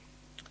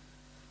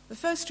The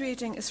first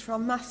reading is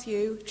from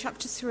Matthew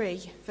chapter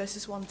 3,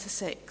 verses 1 to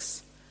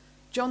 6.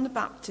 John the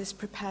Baptist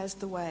prepares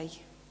the way.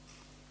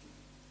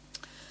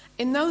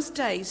 In those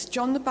days,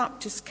 John the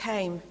Baptist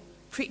came,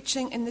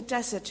 preaching in the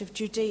desert of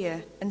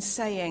Judea and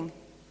saying,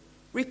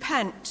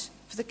 "Repent,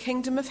 for the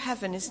kingdom of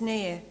heaven is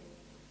near."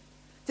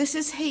 This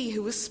is he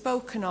who was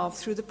spoken of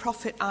through the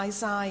prophet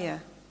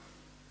Isaiah.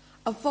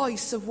 A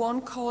voice of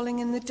one calling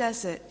in the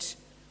desert,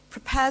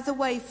 "Prepare the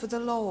way for the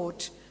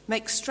Lord,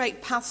 make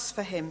straight paths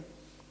for him."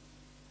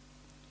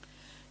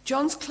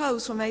 John's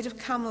clothes were made of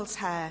camel's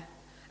hair,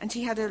 and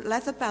he had a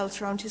leather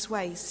belt around his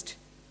waist.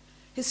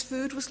 His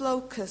food was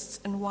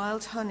locusts and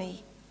wild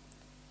honey.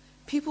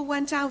 People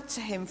went out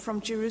to him from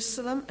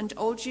Jerusalem and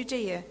all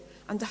Judea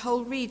and the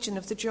whole region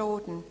of the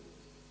Jordan.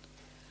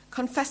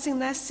 Confessing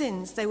their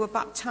sins, they were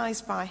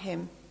baptized by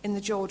him in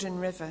the Jordan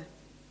River.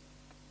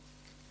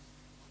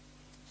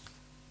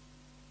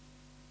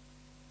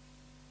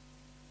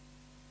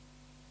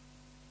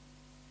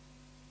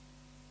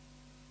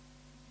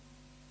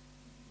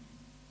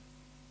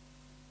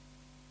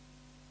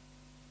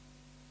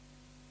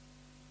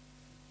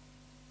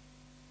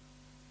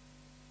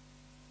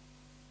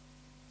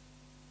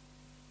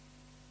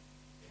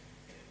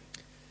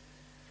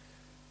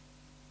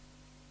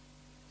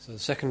 So the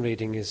second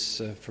reading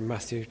is from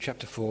Matthew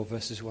chapter 4,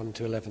 verses 1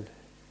 to 11.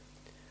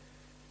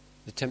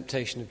 The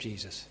temptation of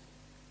Jesus.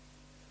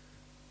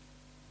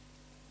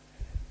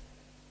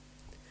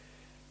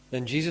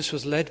 Then Jesus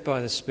was led by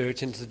the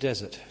Spirit into the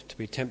desert to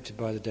be tempted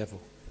by the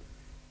devil.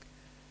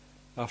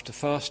 After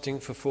fasting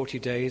for 40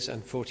 days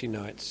and 40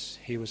 nights,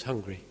 he was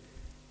hungry.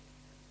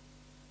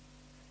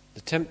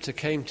 The tempter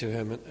came to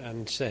him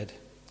and said,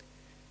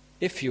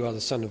 "If you are the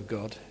Son of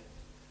God,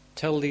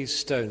 tell these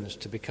stones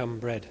to become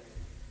bread."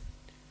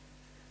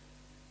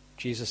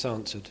 Jesus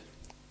answered,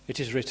 "It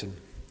is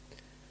written,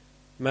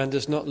 man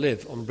does not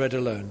live on bread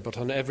alone, but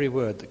on every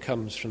word that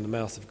comes from the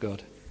mouth of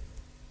God."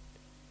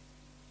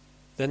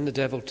 Then the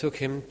devil took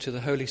him to the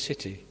holy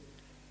city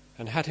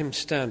and had him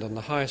stand on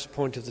the highest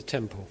point of the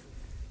temple.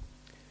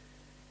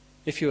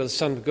 "If you are the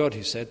Son of God,"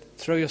 he said,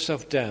 "throw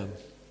yourself down,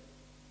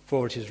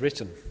 for it is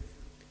written,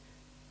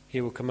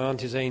 he will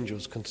command his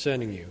angels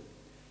concerning you,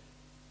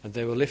 and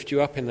they will lift you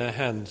up in their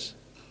hands,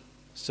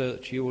 so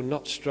that you will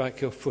not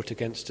strike your foot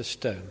against a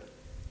stone."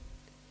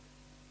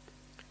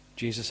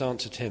 Jesus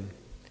answered him,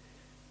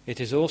 "It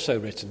is also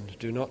written,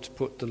 do not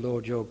put the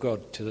Lord your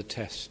God to the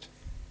test."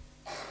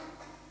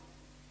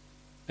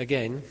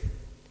 Again,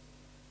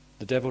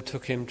 the devil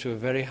took him to a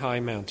very high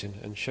mountain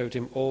and showed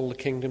him all the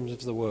kingdoms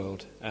of the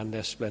world and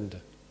their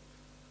splendor.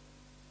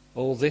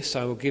 "All this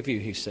I will give you,"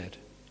 he said,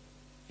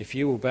 "if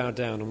you will bow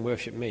down and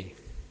worship me."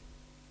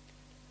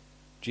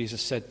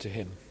 Jesus said to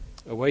him,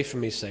 "Away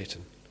from me,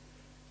 Satan,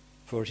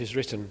 for it is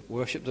written,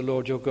 worship the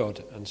Lord your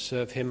God and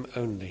serve him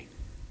only."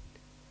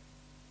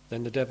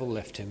 Then the devil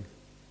left him,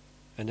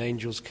 and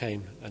angels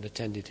came and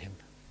attended him.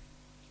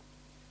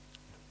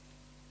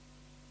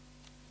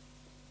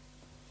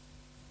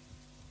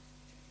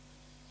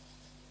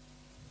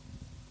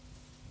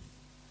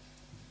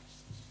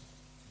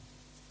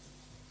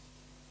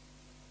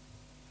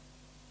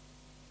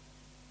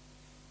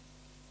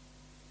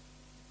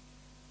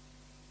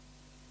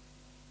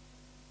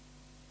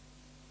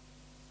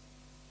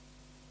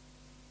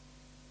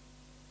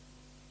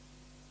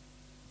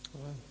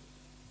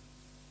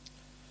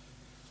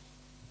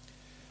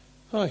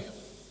 Hi.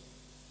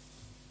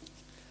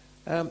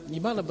 You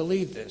might not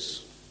believe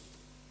this,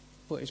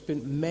 but it's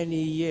been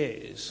many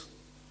years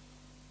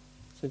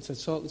since I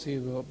talked to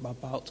you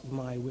about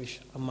my wish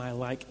and my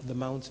like of the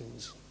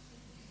mountains.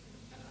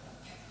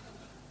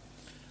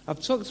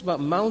 I've talked about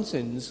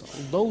mountains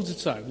loads of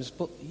times,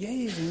 but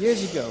years and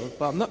years ago,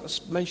 but I've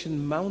not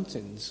mentioned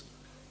mountains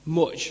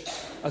much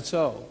at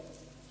all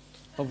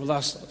over the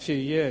last few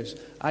years.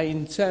 I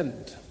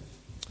intend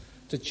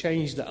to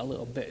change that a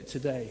little bit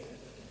today.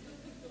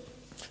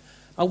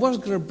 I was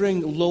going to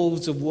bring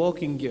loads of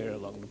walking gear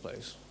along the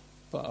place,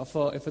 but I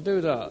thought if I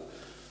do that,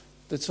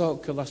 the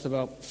talk could last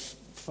about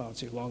far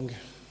too long.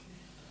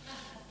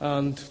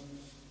 And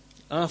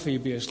half of you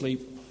be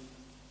asleep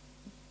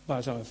by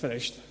the time I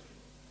finished.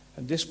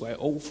 And this way,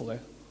 hopefully,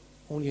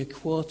 only a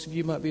quarter of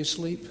you might be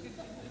asleep.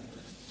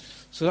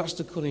 So that's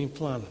the cunning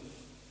plan.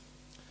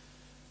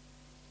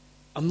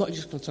 I'm not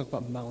just going to talk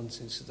about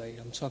mountains today.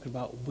 I'm talking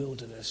about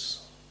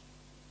wilderness.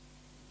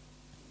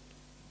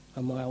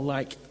 And what I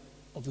like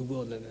of the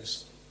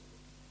wilderness.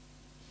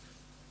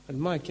 In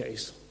my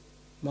case,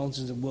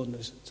 mountains and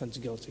wilderness tend to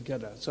go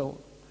together.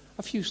 So,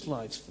 a few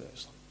slides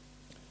first.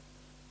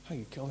 How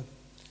you going?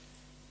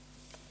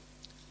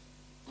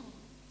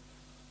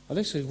 Now,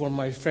 this is one of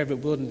my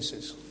favourite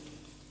wildernesses.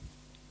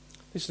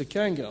 This is the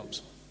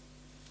Cairngorms.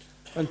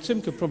 And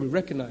Tim could probably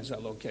recognise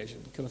that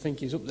location, because I think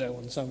he's up there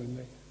one time with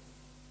me.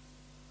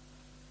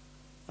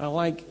 I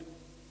like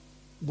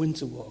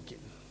winter walking.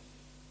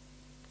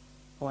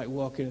 I like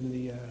walking in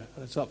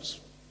the tops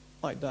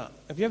like that.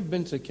 Have you ever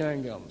been to the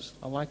Cairngorms?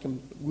 I like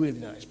them really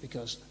nice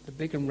because they're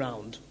big and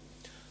round.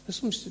 There's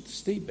some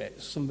steep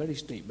bits, some very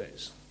steep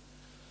bits.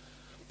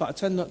 But I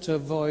tend not to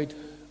avoid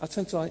I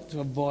tend to like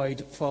to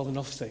avoid falling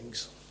off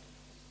things,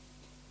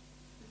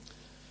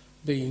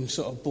 being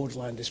sort of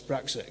borderline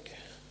dyspraxic.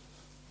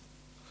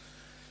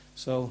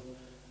 So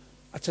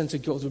I tend to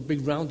go to the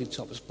big rounded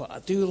tops, but I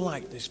do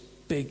like this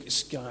big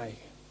sky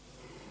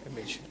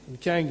image.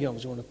 And Cairngorm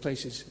is one of the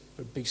places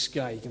for a big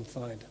sky you can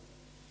find.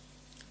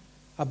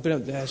 I've been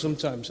up there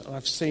sometimes and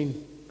I've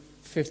seen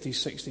 50,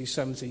 60,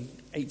 70,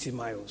 80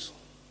 miles.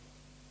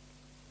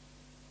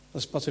 I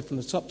spotted from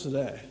the top to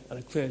there on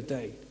a clear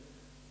day,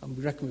 and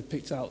we reckon we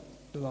picked out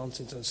the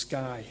mountains and the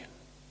sky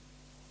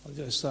on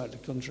the other side of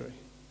the country.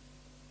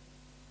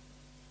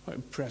 Quite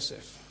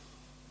impressive.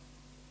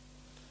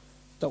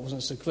 That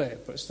wasn't so clear,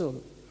 but it's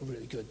still a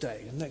really good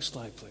day. The next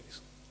slide,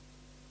 please.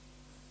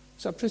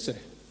 Is that pretty?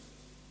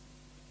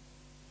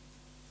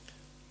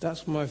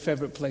 That's one of my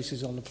favourite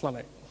places on the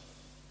planet.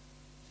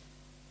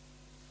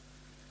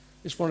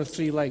 It's one of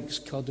 3 lakes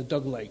called the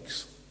Dog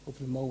Lakes up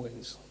in the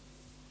Mowins.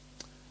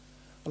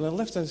 On the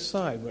left-hand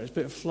side, where it's a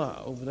bit flat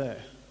over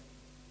there,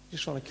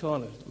 just around the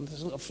corner,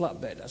 there's a little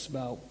flatbed that's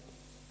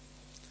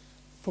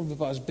probably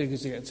about as big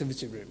as the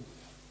activity room.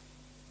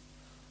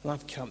 And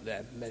I've camped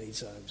there many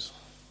times.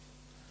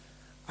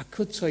 I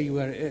could tell you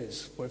where it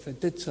is, but if I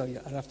did tell you,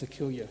 I'd have to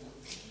kill you.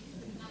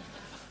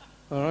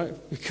 All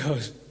right?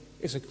 Because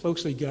it's a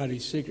closely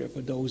guarded secret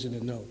for those in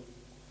the know.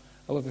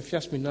 However, if you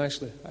ask me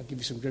nicely, I'll give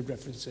you some grid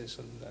references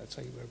and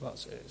tell you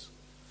whereabouts it is.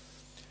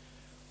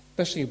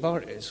 Best thing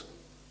about it is,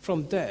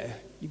 from there,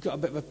 you've got a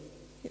bit of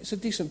it's a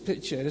decent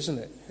picture, isn't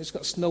it? It's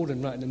got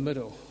Snowdon right in the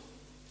middle.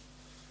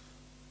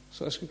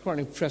 So it's quite an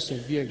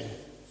impressive view.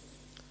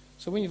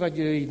 So when you've had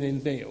your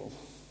evening meal,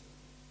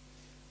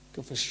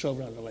 go for a stroll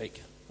around the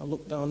lake. I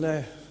look down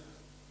there,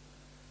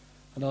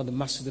 and all the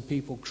masses of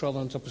people crawl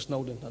on top of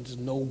Snowdon, and there's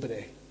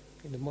nobody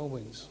in the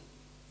Mowins,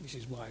 which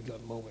is why I got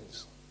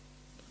Mowins.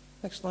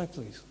 Next slide,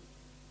 please.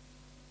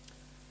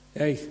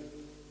 Hey,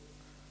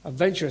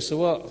 adventurous or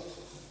what?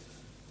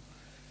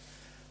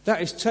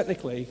 That is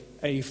technically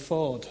a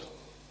ford,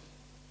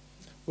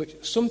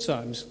 which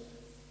sometimes,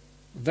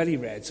 very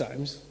rare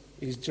times,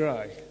 is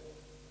dry.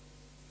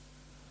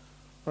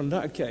 On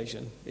that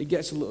occasion, it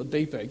gets a little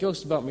deeper. It goes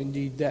to about my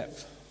knee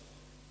depth.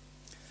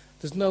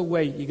 There's no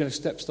way you're going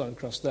to stepstone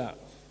across that.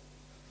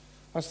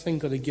 That's the thing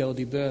called a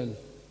Geldy Burn.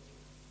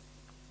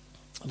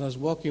 And I was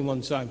walking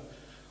one time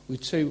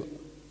with 2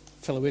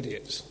 fellow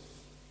idiots.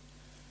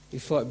 We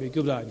thought it'd be a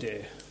good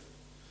idea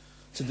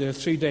to do a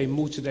 3-day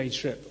multi-day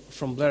trip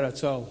from Blair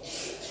Atoll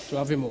to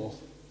Aviemore,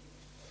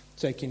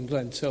 taking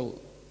Glen Tilt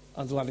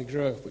and Ladder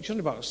Grove, which is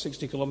only about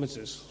 60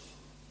 kilometres.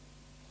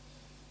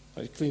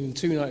 Including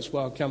 2 nights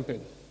wild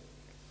camping.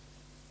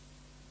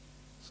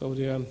 So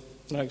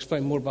I'll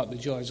explain more about the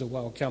joys of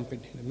wild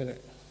camping in a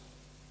minute.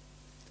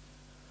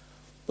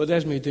 But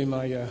there's me doing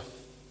my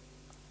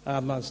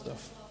hard man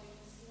stuff.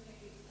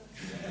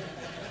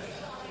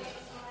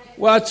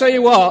 Well, I'll tell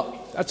you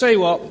what,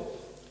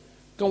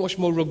 go and watch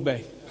more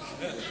rugby.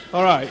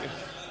 All right.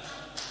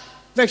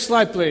 Next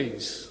slide,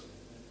 please.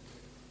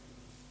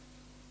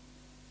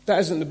 That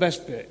isn't the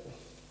best bit.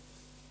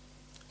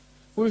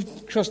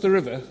 We've crossed the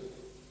river.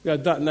 We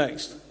had that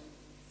next.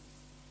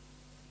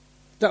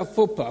 That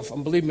footpath,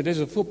 and believe me, there's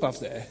a footpath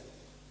there,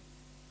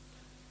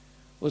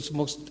 was the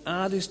most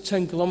hardest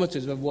 10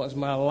 kilometres of what is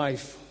my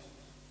life.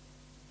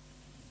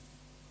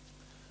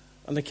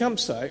 And the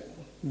campsite,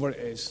 where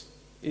it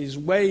is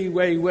way,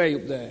 way, way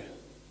up there.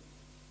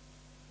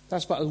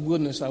 That's about the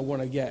wilderness I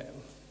want to get.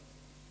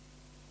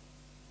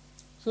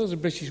 So there's the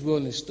British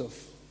wilderness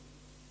stuff.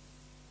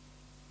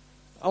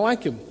 I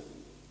like them.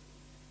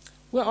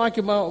 What I like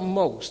about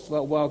most,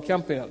 about wild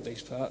camping out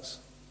these parts,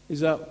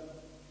 is that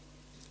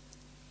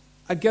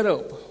I get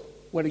up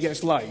when it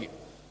gets light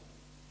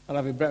and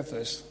have a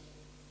breakfast.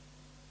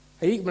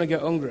 I eat when I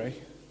get hungry.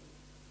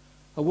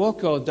 I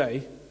walk all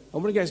day,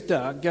 and when it gets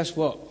dark, guess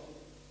what?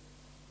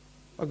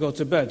 I go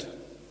to bed.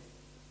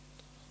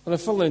 On the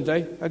following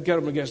day, I get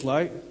up when it gets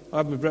light, I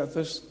have my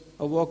breakfast,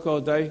 I walk all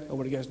day, and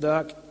when it gets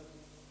dark,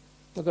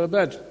 I go to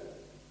bed.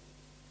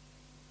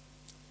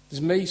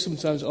 There's me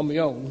sometimes on my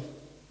own.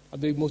 I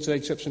do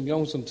multi-day trips on my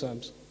own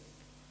sometimes.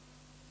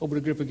 Over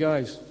a group of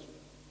guys.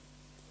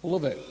 I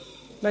love it.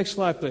 Next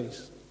slide,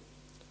 please.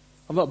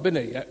 I've not been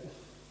there yet.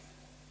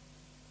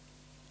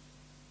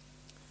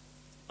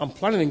 I'm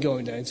planning on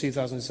going there in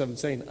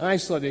 2017. I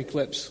saw the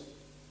eclipse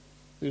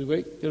the other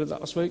week, did that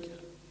last week.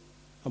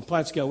 I'm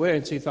planning to go away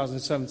in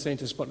 2017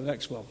 to spot the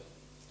next one.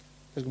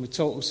 There's going to be a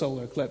total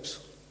solar eclipse.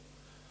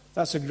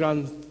 That's a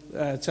Grand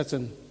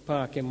Teton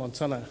Park in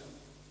Montana.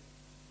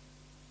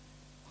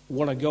 I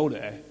want to go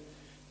there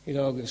in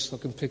August so I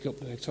can pick up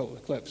the total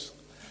eclipse.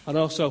 And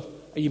also,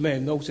 you may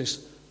have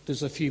noticed,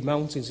 there's a few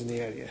mountains in the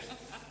area.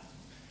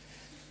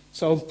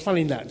 So I'm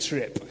planning that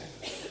trip.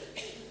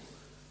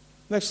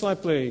 Next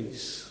slide,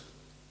 please.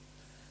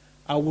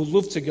 I would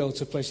love to go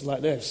to places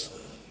like this.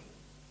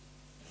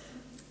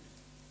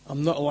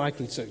 I'm not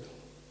likely to.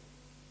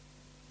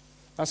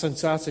 That's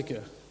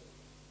Antarctica.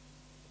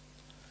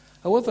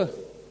 However,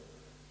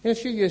 in a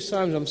few years'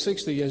 time, I'm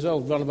 60 years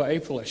old, around about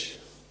Aprilish.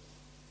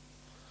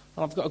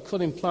 And I've got a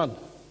cunning plan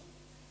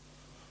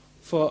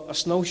for a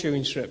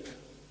snowshoeing trip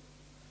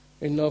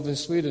in northern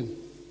Sweden.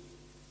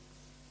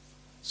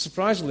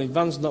 Surprisingly,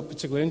 Van's not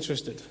particularly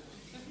interested.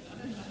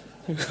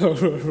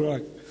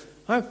 Right.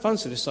 I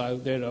fancy this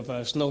idea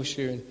of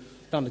snowshoeing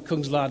down the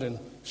Kungsleden,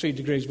 3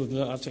 degrees above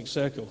the Arctic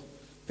Circle,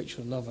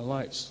 picture of Northern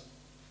Lights.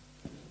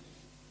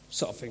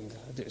 Sort of thing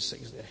I did at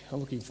 60.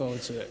 I'm looking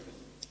forward to it.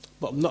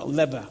 But I'm not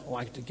never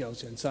like to go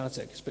to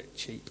Antarctic. It's a bit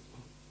cheap.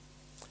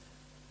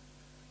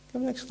 Go to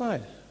the next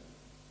slide.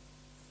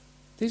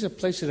 These are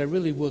places I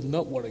really would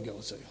not want to go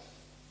to.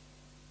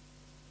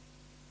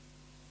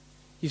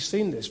 You've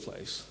seen this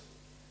place.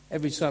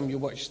 Every time you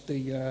watch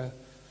the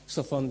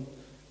stuff on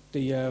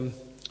the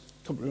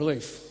Company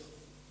Relief.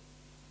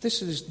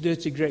 This is this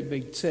dirty, great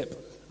big tip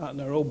at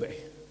Nairobi.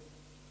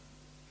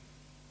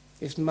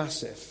 It's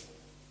massive.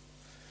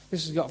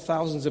 This has got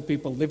thousands of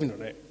people living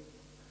on it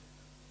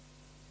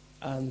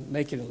and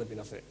making a living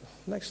off it.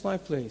 Next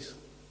slide, please.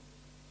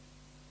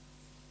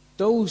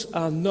 Those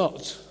are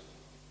not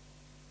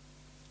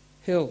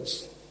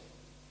hills.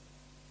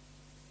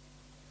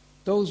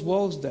 Those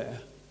walls there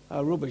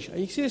are rubbish. And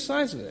you see the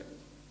size of it.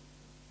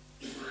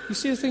 You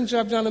see the thing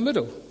drive down the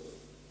middle.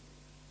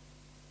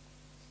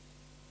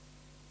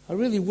 I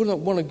really wouldn't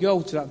want to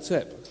go to that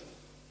tip.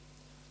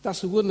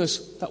 That's a wilderness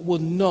that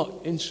would not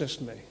interest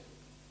me.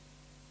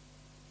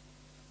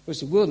 But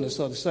it's a wilderness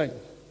all the same.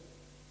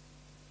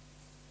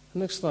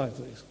 Next slide,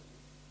 please.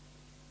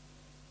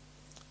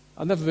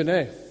 I've never been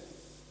here.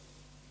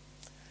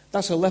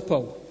 That's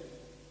Aleppo.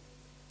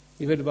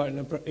 You've heard about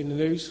it in the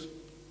news.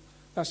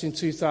 That's in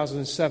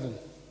 2007.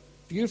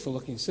 Beautiful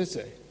looking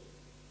city.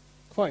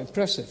 Quite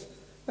impressive.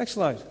 Next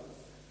slide.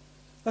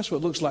 That's what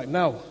it looks like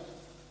now.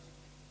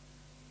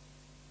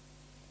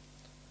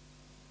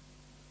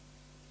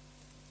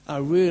 I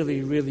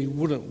really, really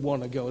wouldn't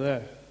want to go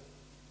there.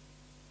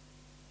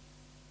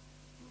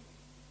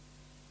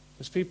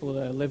 There's people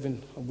there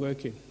living and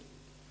working,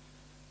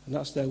 and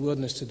that's their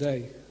wilderness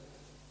today.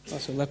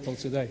 That's Aleppo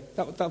today.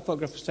 That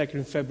photograph was taken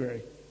in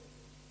February,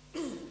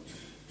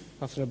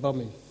 after the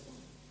bombing.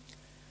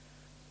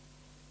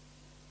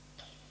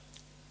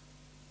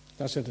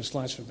 That's it, the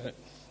slides for a minute.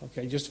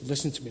 Okay, just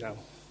listen to me now.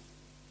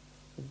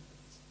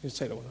 Just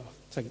take that one off.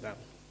 Take it down.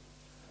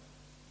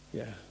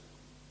 Yeah.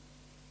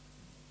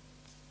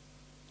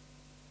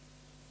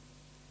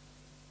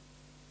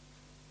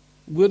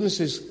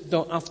 Wildernesses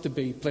don't have to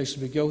be places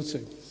we go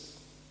to.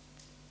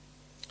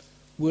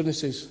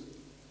 Wildernesses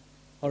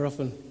are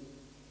often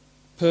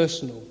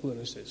personal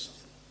wildernesses.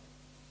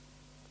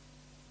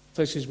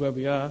 Places where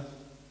we are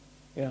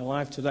in our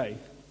life today.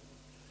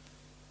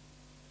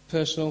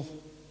 Personal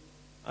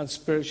and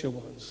spiritual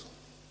ones.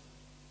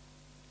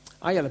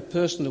 I had a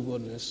personal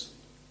wilderness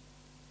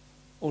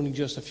only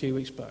just a few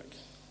weeks back.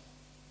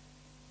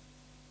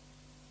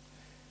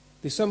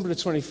 December the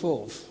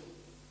 24th,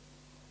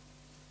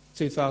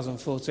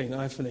 2014,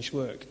 I finished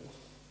work.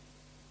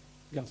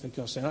 Gathering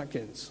Coast St.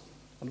 Atkins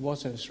on the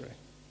water industry.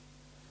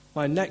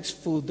 My next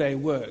full day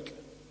work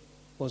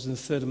was on the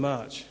 3rd of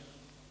March.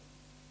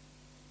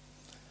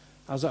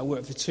 I was at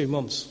work for 2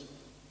 months.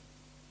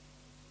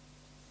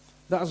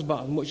 That was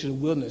about as much of the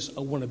wilderness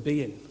I want to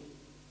be in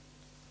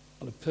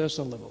on a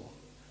personal level.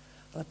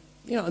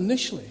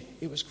 Initially,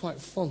 it was quite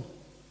fun.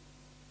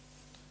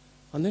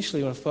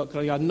 Initially, when I thought,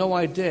 I had no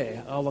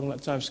idea how long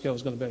that time scale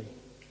was going to be.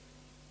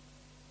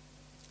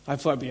 I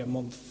thought it'd be a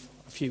month,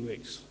 a few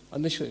weeks.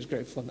 Initially, it was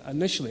great fun.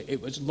 Initially,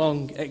 it was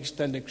long,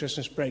 extended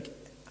Christmas break.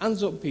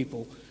 Hands up,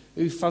 people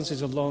who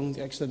fancies a long,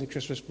 extended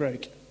Christmas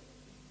break.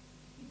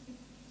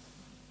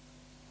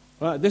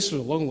 Right, this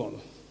was a long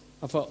one.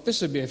 I thought,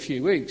 this would be a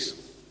few weeks.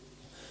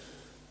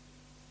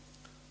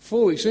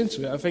 4 weeks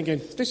into it, I'm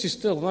thinking, this is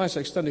still a nice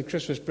extended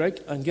Christmas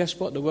break, and guess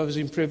what? The weather's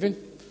improving.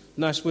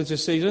 Nice winter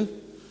season.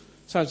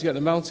 Time to get to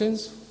the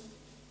mountains.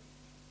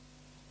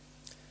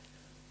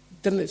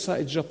 Then it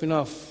started dropping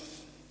off.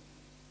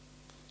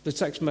 The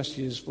text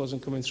messages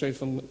wasn't coming through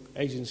from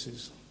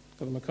agencies,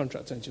 because I'm a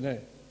contract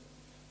engineer.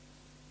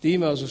 The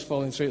emails was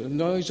falling through. The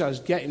noise I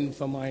was getting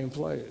from my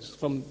employers,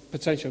 from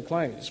potential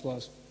clients,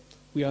 was,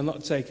 we are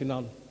not taking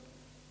on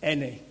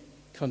any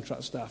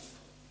contract staff.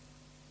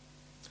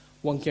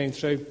 One came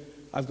through,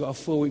 I've got a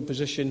 4-week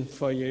position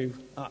for you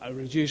at a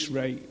reduced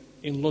rate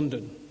in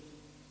London.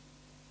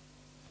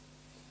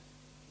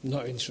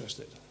 Not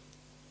interested.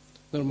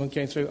 Another one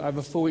came through, I have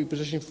a 4-week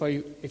position for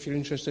you if you're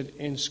interested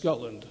in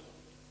Scotland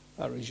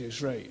at a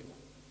reduced rate.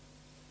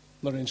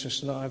 Not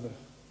interested in that either.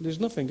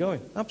 There's nothing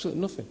going, absolutely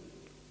nothing.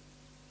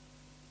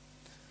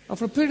 And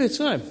for a period of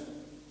time,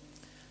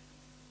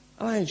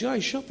 I enjoy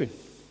shopping.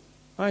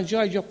 I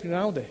enjoy shopping in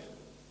Aldi.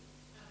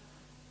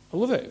 I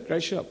love it,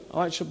 great shop. I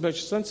like Shop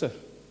Merchant Centre.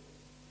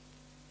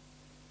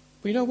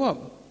 But you know what?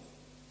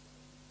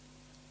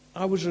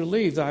 I was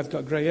relieved that I've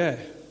got grey hair.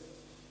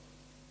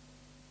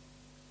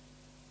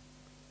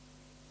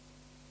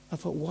 I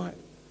thought, why?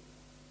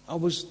 I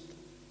was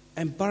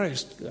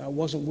embarrassed that I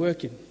wasn't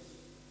working.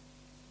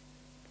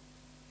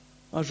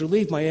 I was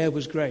relieved my hair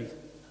was grey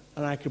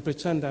and I could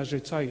pretend I was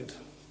retired.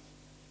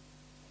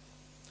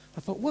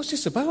 I thought, what's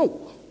this about?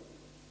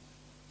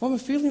 Why am I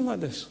feeling like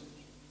this?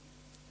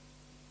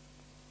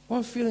 Why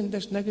am I feeling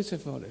this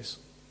negative about this?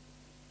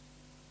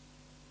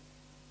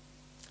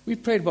 We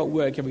prayed about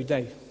work every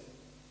day,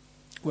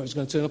 whether it's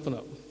going to turn up or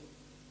not.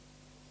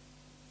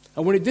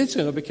 And when it did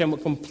turn up, it came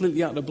up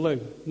completely out of the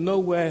blue.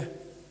 Nowhere,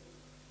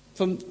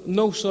 from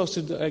no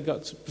sources that I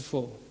got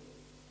before.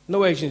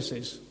 No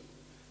agencies.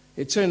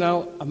 It turned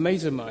out a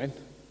mate of mine,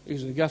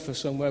 who's a gaffer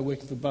somewhere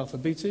working for Balfour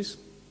Beatties,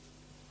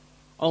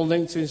 on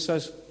LinkedIn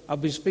says,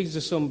 I've been speaking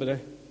to somebody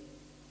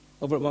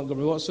over at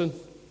Montgomery Watson.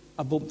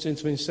 I bumped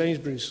into him in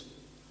Sainsbury's.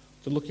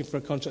 They're looking for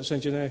a contracts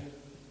engineer.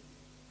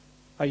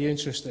 Are you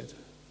interested?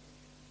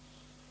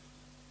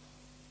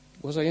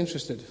 Was I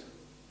interested?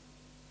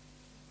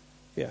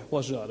 Yeah,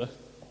 was rather.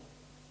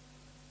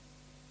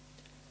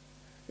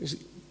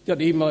 Got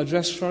the email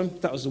address from him.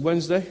 That was the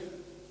Wednesday.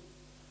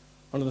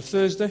 On the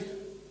Thursday,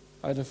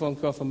 I had a phone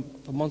call from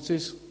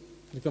Monty's.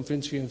 They come for an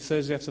interview on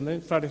Friday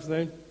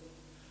afternoon.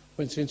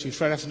 Went to interview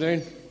Friday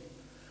afternoon.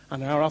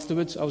 And an hour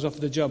afterwards, I was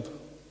offered the job.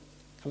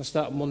 Can I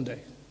start on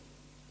Monday?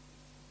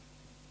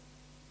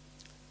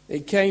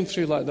 It came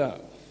through like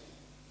that.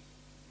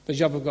 The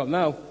job I've got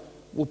now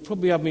will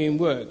probably have me in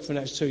work for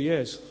the next 2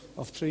 years,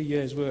 of 3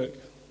 years' work.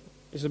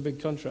 It's a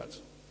big contract.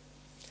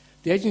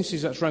 The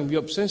agencies that's rang me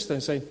up since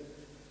then saying,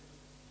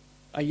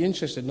 are you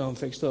interested? No, I'm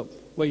fixed up.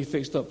 Where are you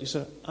fixed up? They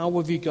said, how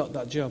have you got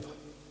that job?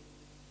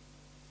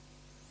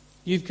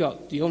 You've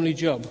got the only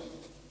job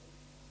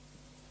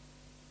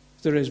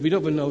there is. We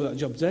don't even know that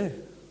job's there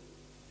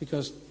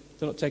because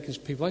they're not taking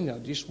people on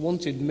yet. They just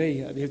wanted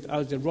me. I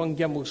was the wrong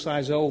gamble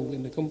size hole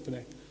in the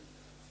company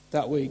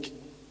that week.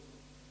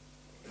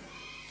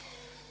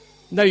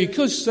 Now, you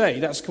could say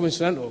that's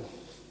coincidental.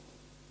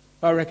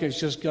 I reckon it's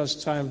just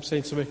God's time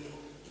saying to me,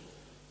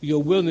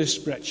 your wilderness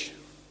stretch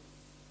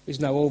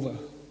is now over. All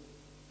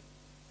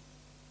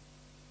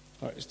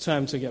right, it's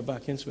time to get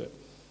back into it.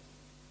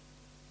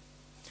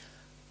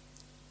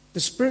 The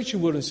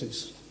spiritual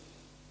wildernesses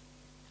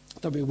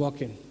that we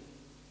walk in.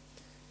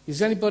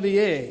 Is anybody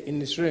here in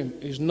this room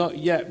who's not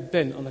yet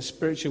been on a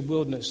spiritual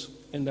wilderness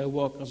in their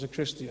walk as a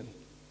Christian?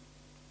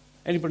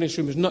 Anybody in this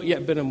room who's not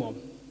yet been on one?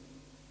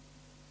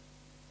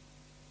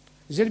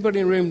 Is anybody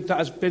in the room that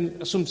has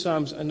been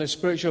sometimes in a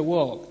spiritual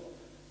walk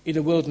in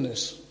the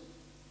wilderness?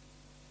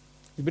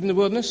 You've been in the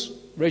wilderness?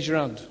 Raise your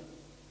hand.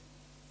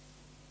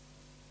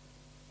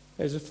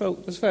 There's a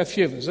fair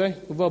few of us, eh?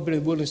 We've all been in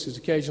the wildernesses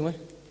occasionally.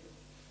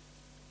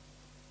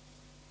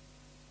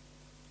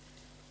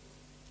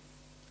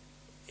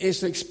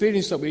 It's an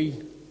experience that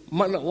we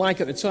might not like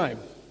at the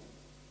time,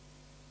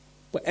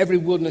 but every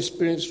wilderness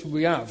experience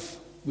we have,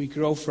 we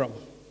grow from.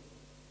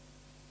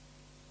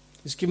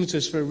 It's given to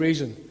us for a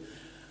reason.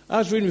 I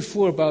was reading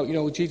before about,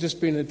 Jesus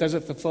being in the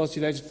desert for 40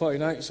 days and 40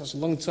 nights. That's a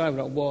long time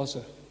without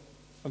water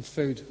and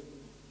food.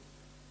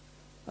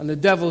 And the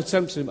devil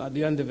tempted him at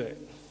the end of it.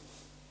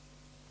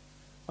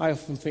 I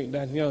often think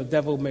then, the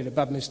devil made a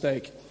bad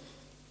mistake.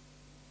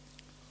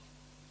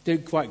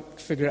 Didn't quite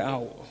figure it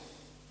out.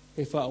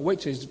 He thought, I'll wait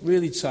till he's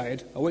really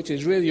tired, I'll wait till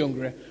he's really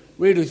hungry,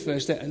 really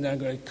thirsty, and then I'm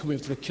going to come in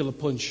for a killer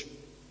punch.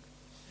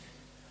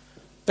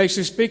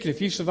 Basically speaking,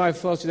 if you survive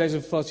 40 days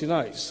and 40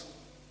 nights,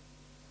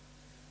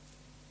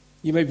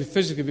 you may be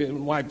physically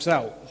wiped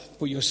out,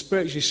 but you're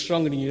spiritually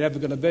stronger than you're ever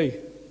going to be.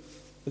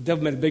 The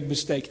devil made a big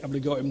mistake after he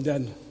got him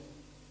then.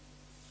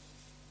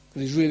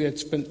 Because he's really had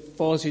spent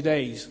 40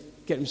 days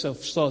getting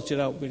himself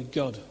sorted out with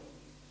God.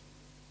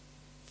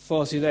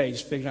 40 days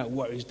figuring out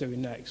what he's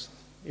doing next.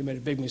 He made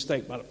a big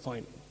mistake by that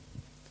point.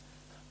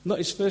 Not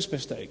his first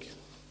mistake.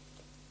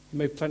 He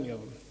made plenty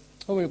of them.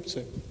 What are we up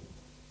to?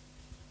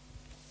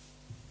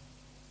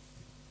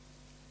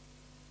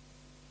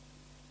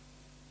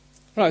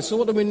 Right, so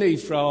what do we need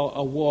for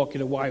our walk in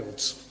the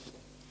wilds?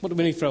 What do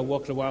we need for our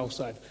walk in the wild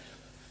side? Have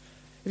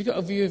you got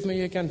a view of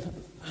me again,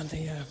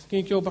 Andy? Can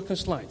you go back on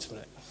slides for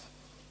it?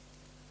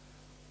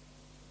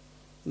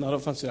 No, I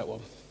don't fancy that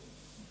one.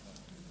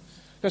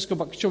 Let's go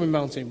back. Show me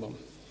mountain one.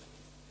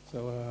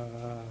 So,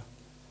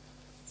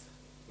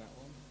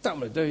 that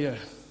one will do, yeah.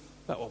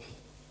 That one.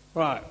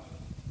 Right.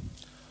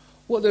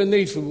 What do I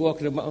need for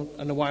walking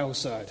on the wild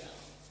side?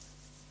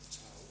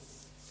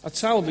 A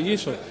towel would be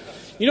useful.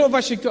 I've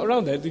actually got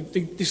around there.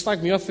 They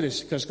slag me off for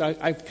this because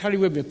I carry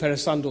with me a pair of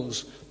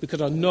sandals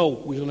because I know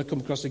we were going to come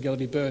across the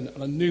Gilded Burn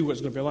and I knew what it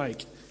was going to be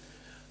like.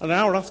 And an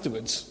hour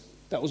afterwards,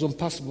 that was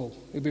impassable.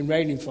 It had been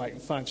raining for like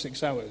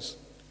 5-6 hours.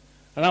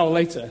 An hour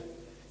later,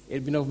 it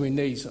had been over my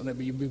knees and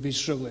we'd been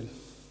struggling.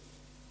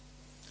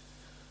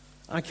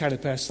 I carried a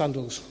pair of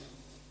sandals.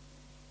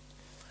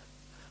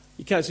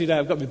 You can't see that.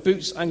 I've got my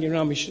boots hanging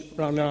around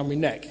my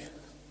neck.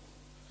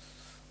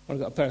 I've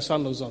got a pair of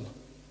sandals on.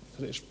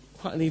 But it's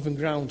quite an even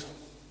ground.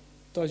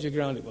 Dodgy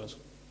ground it was.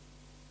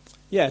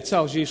 Yeah,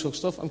 towels, useful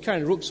stuff. I'm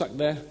carrying a rucksack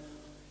there.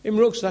 In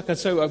my rucksack, I'll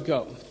tell you what I've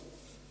got.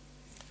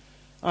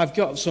 I've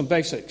got some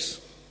basics.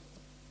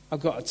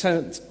 I've got a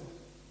tent,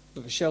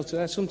 got a shelter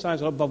there.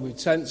 Sometimes I don't bother with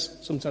tents.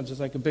 Sometimes I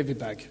take a bivvy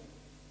bag.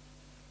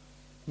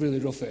 Really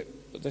rough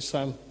it. But this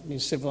time,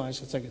 being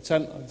civilised, I take a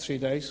tent on 3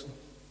 days.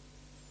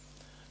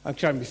 I'm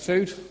carrying my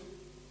food.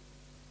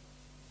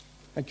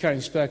 I'm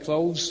carrying spare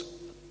clothes.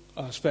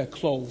 Spare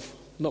clothes,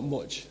 not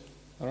much.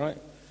 All right?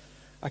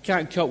 I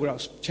can't cope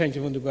without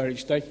changing underwear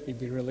each day. You'd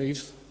be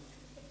relieved.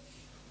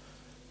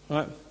 All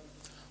right?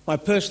 My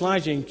personal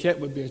hygiene kit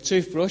would be a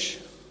toothbrush,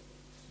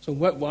 some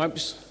wet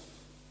wipes,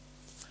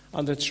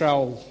 and a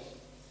trowel.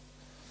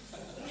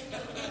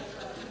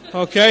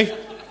 Okay?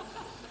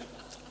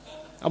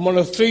 I'm on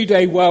a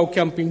 3-day wild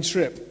camping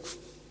trip.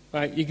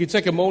 Right? You can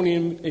take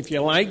ammonia if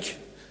you like.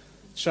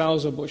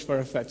 Trowels are much more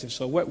effective.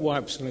 So wet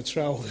wipes and a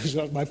trowel is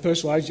my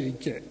personal hygiene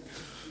kit.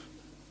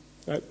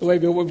 Right?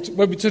 Believe me,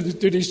 when we do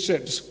these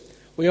trips,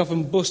 we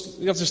often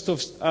have the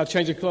stuff,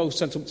 change of clothes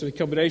sent up to the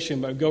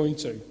accommodation we're going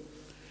to.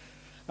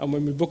 And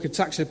when we book a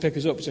taxi to pick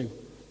us up, so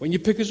when you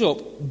pick us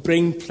up,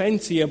 bring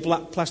plenty of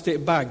black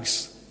plastic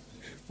bags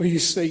for your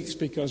seats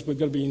because we're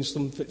going to be in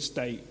some fit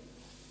state.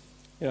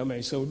 You know what I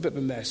mean? So a bit of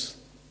a mess.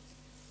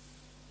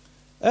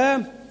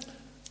 I've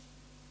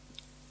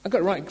got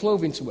the right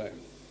clothing to wear.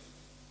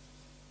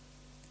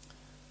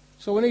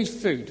 So I need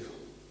food.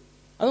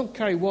 I don't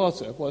carry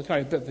water. Well, I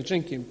carry a bit for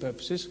drinking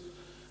purposes.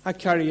 I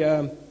carry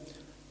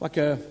like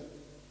a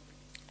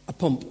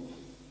pump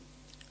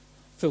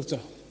filter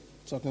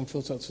so I can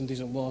filter out some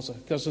decent water.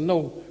 Because there are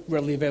no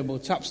readily available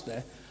taps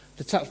there.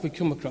 The taps we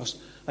come across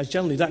are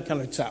generally that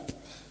kind of tap.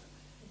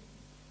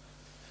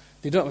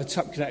 They don't have a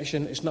tap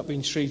connection. It's not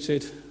been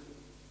treated.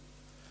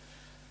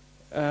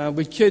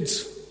 With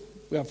kids,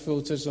 we have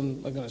filters,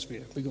 and I'm going to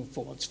speak. We go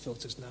forward to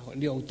filters now. In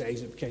the old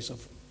days, in the case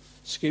of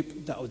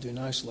scoop, that would do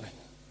nicely.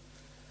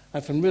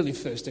 And if I'm really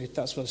thirsty,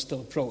 that's what I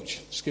still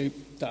approach.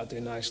 Scoop, that would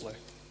do nicely.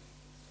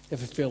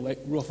 If I feel like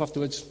rough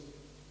afterwards,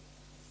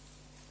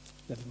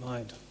 never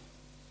mind.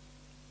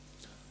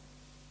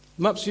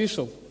 Maps are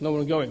useful. Know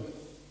where I'm going.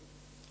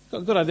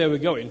 Got a good idea where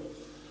we're going.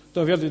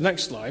 So if you have the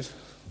next slide,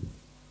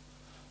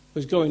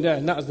 was going there,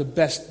 and that was the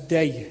best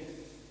day.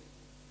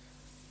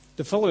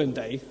 The following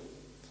day,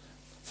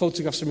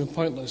 photographs have been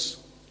pointless.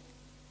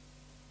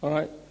 All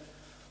right?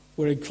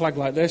 We're in Clag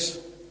like this,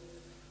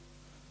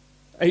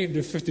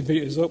 850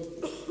 metres up,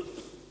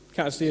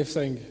 can't see a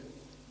thing.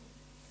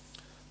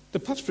 The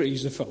path's pretty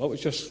easy to follow,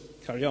 it's just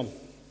carry on.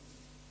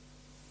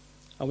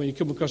 And when you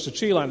come across the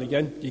tree line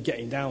again, you're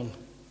getting down.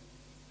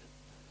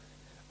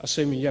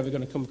 Assuming you're ever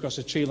going to come across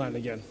the tree line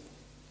again.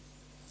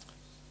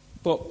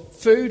 But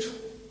food,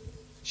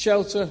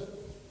 shelter,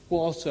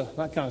 water,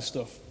 that kind of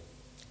stuff.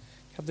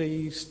 Have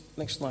the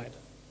next slide.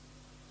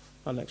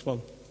 And next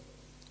one.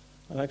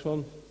 And next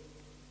one.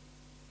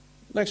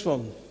 Next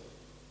one.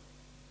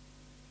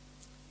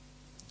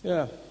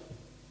 Yeah.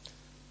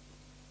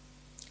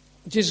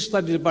 Jesus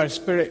led you by the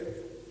Spirit.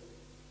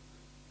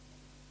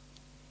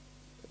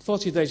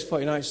 40 days,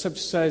 40 nights. Scripture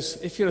says,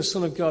 if you're a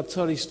son of God,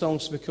 tell these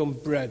stones to become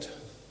bread.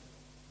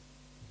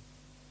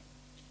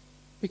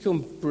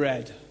 Become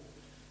bread.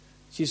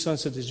 Jesus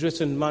answered, it is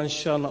written, man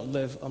shall not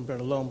live on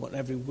bread alone, but on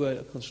every word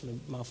that comes from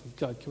the mouth of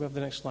God. Can we have the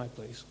next slide,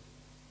 please?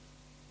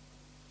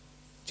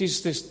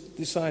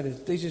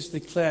 Jesus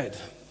declared,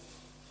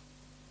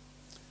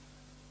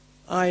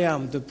 I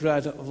am the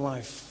bread of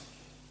life.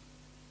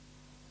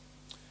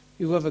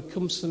 Whoever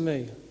comes to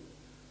me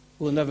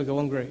will never go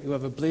hungry.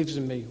 Whoever believes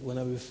in me will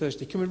never be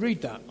thirsty. Can we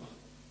read that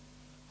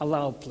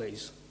aloud,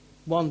 please?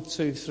 1,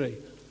 2, 3.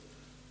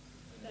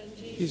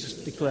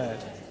 Jesus declared,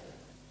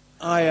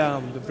 I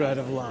am the bread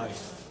of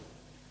life.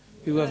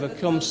 Whoever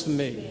comes to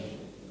me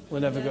will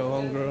never go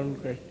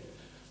hungry.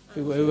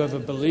 Whoever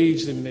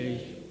believes in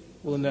me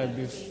will never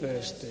be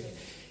thirsty.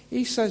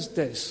 He says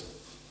this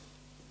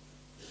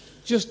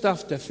just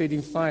after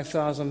feeding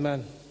 5,000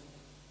 men.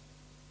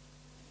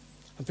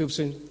 And people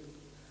saying,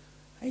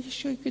 are you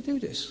sure you could do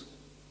this?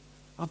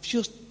 I've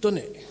just done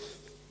it.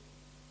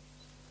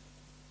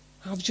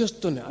 I've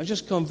just done it. I've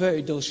just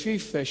converted those few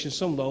fish and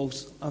some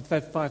loaves and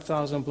fed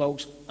 5,000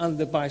 blokes and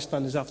the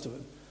bystanders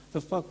afterward.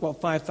 For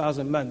about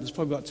 5,000 men, there's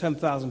probably about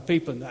 10,000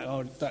 people in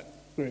that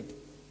group.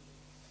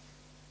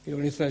 He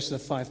only refers to the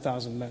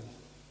 5,000 men.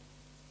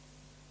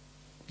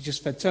 He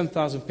just fed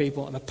 10,000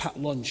 people on a packed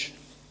lunch.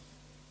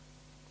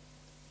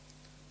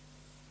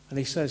 And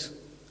he says,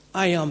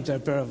 I am the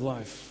bread of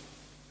life.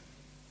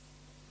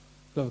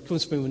 Whoever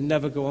comes to me will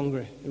never go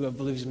hungry. Whoever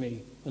believes in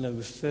me will never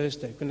be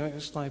thirsty. Can I have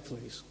a slide,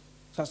 please?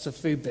 That's the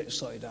food bit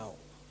sorted out.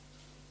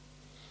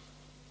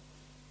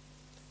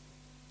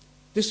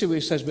 This is what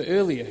he says, but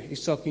earlier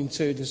he's talking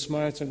to the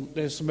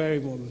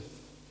Samaritan woman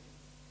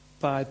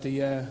by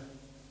the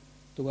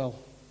well.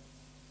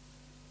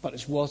 But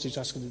it's water he's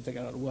asking to take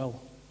out of the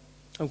well.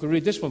 I'm going to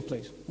read this one,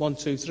 please. 1,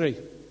 2, 3.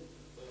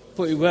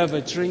 But whoever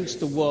drinks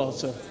the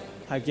water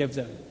I give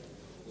them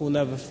will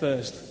never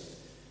thirst.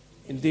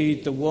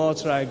 Indeed, the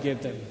water I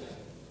give them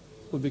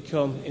will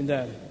become in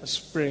them a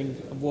spring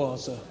of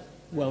water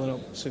welling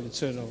up to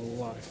eternal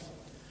life.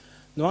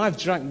 Now, I've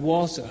drank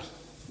water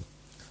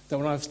that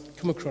when I've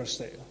come across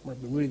it, when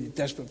I've been really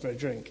desperate for a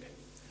drink,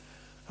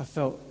 I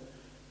felt,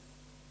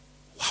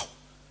 wow,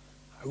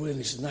 I really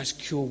need some nice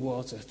cool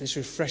water, this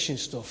refreshing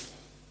stuff.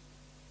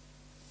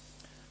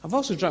 I've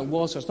also drank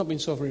water that's not been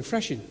so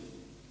refreshing.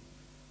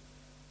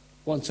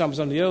 One time I was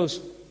on the O's,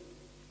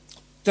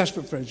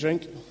 desperate for a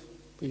drink.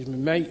 Me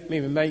and my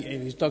mate,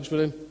 and his dogs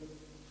with him.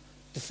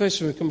 The first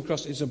thing we come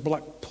across is a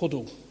black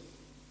puddle.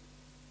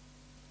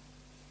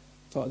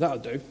 Thought that'll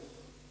do.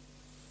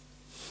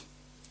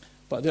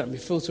 But I didn't have my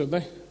filter with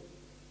me.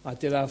 I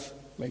did have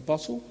my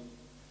bottle.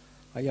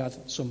 I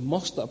had some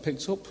moss that I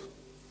picked up.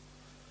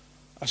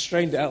 I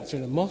strained it out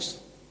through the moss,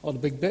 all the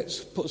big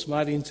bits, put some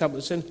iodine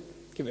tablets in,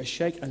 give it a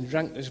shake, and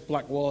drank this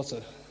black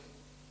water.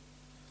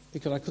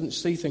 Because I couldn't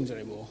see things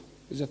anymore.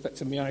 It was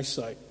affecting my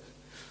eyesight.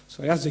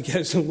 So I had to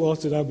get some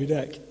water down my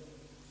neck.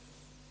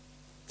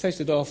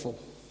 Tasted awful.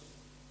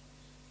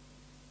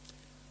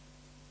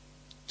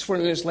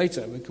 20 minutes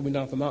later, we're coming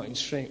down the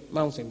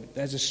mountain.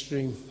 There's a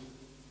stream.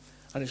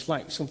 And it's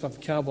like some type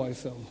of cowboy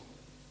film.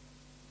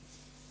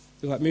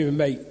 They're like me and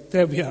my mate,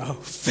 there we are,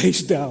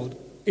 face down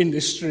in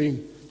this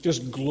stream,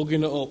 just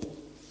glugging it up.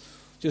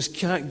 Just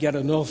can't get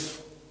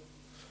enough.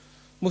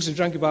 Must have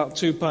drank about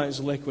 2 pints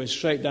of liquid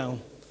straight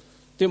down.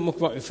 Didn't muck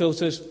about with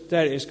filters.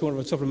 There it is, coming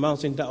over the top of the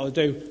mountain. That'll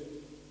do.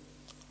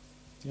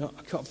 You know,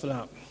 I cut for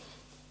that.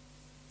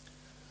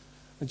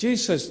 And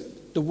Jesus says,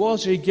 the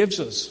water he gives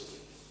us,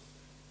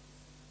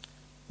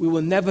 we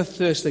will never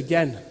thirst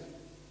again.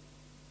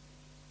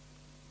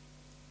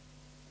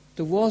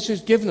 The water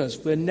he's given us,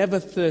 we'll never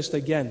thirst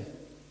again.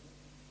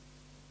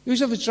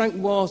 Who's ever drank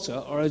water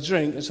or a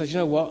drink and said, you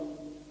know what,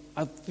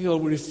 I feel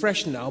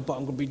refreshed now, but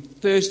I'm going to be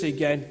thirsty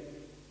again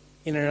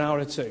in an hour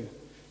or two.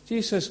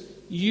 Jesus says,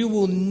 you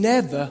will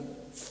never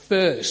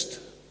thirst.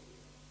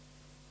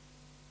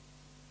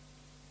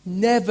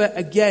 Never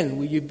again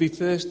will you be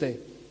thirsty.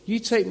 You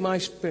take my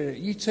spirit,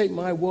 you take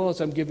my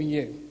water I'm giving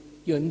you,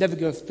 you'll never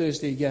go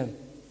thirsty again.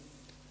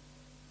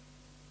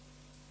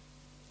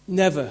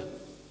 Never.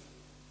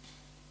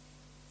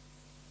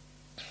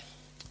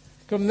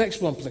 Go to the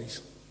next one,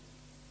 please.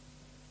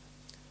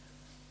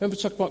 Remember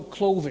to talk about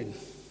clothing.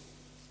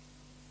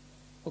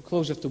 What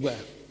clothes you have to wear.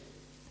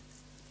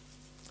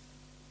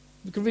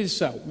 We can read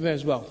this out. We may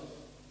as well.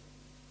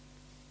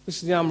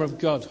 This is the armour of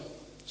God.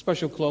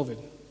 Special clothing.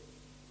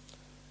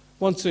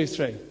 1, 2,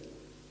 3.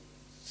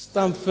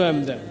 Stand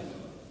firm then,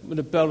 with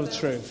the belt of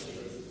truth.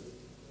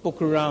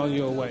 Buckle around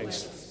your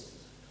waist.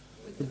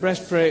 The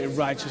breastplate of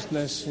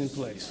righteousness in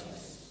place.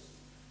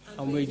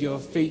 And with your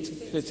feet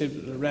fitted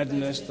with the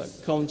readiness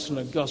that comes from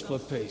the gospel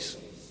of peace.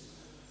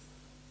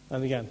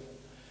 And again.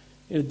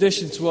 In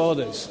addition to all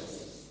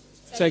this,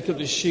 take up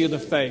the shield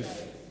of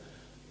faith,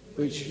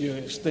 which you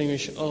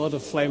extinguish all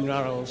the flaming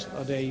arrows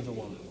of the evil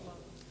one.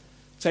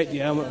 Take the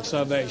helmet of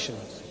salvation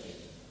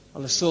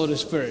and the sword of the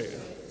Spirit,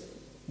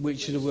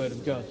 which is the word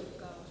of God.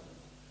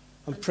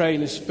 And pray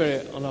in the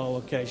Spirit on all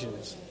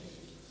occasions,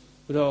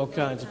 with all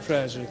kinds of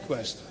prayers and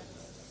requests.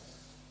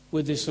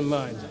 With this in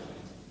mind,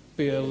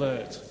 be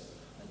alert.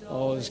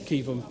 Always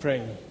keep on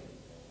praying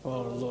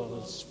for our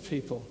Lord's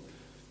people.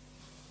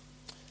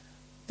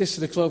 This is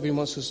the clothing he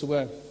wants us to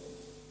wear.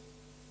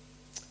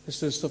 This is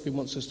the stuff he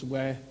wants us to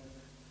wear.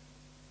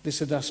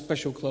 This is our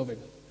special clothing.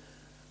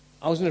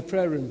 I was in a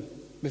prayer room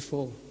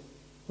before. When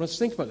I was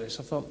thinking about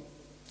this, I thought,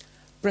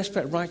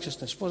 breastplate of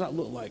righteousness, what does that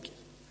look like?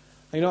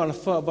 And you know what I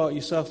thought about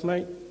yourself,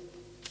 mate?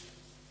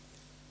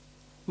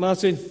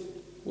 Martin,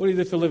 what do you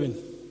do for a living?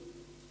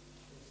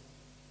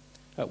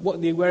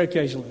 What do you wear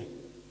occasionally?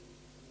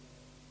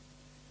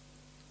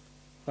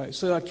 Right,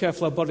 so that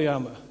careful our body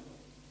armour.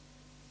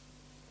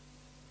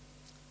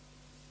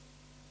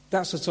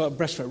 That's the sort of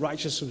breastplate of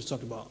righteousness we're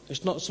talking about.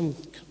 It's not some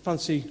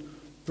fancy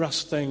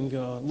brass thing,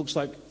 looks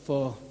like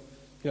for,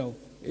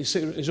 it's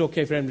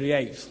okay for Henry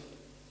VIII.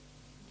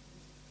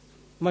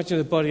 Imagine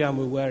the body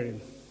armour we're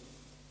wearing.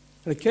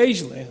 And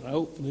occasionally, I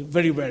hope,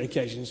 very rare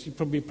occasions, you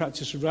probably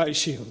practice with riot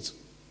shields.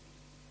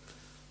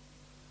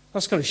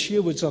 That's the kind of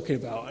shield we're talking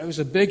about. It was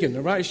a big one.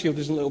 The riot shield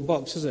isn't a little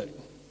box, is it?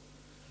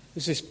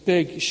 It's this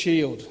big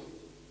shield.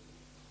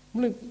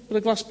 With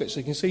a glass bit so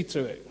you can see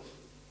through it.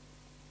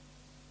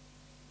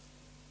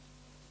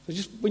 So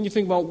just when you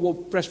think about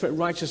what breastplate of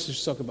righteousness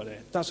is talking about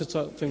here, that's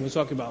the thing we're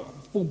talking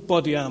about. Full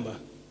body armour.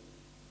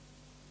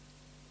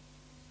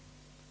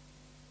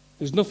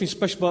 There's nothing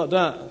special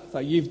about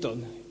that you've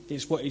done.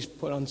 It's what he's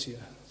put onto you.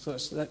 So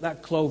it's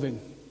that clothing.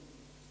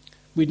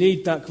 We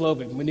need that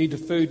clothing. We need the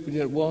food. We need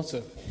the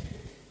water.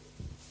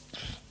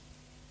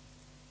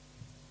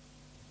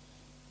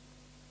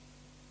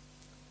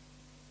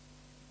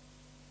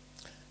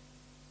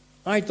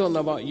 I don't know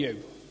about you,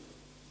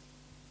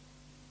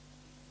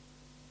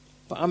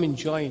 but I'm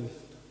enjoying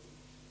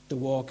the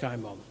walk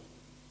I'm on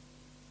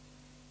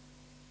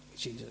with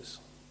Jesus.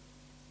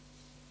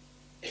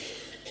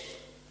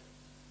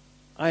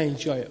 I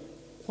enjoy it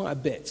quite a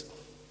bit.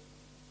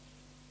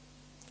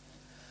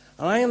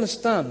 And I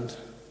understand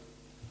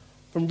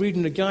from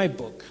reading the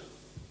guidebook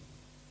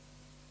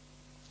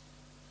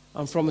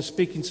and from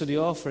speaking to the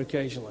author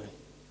occasionally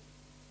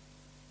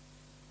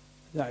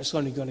that it's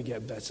only going to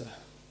get better.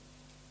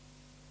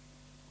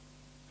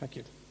 Thank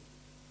you.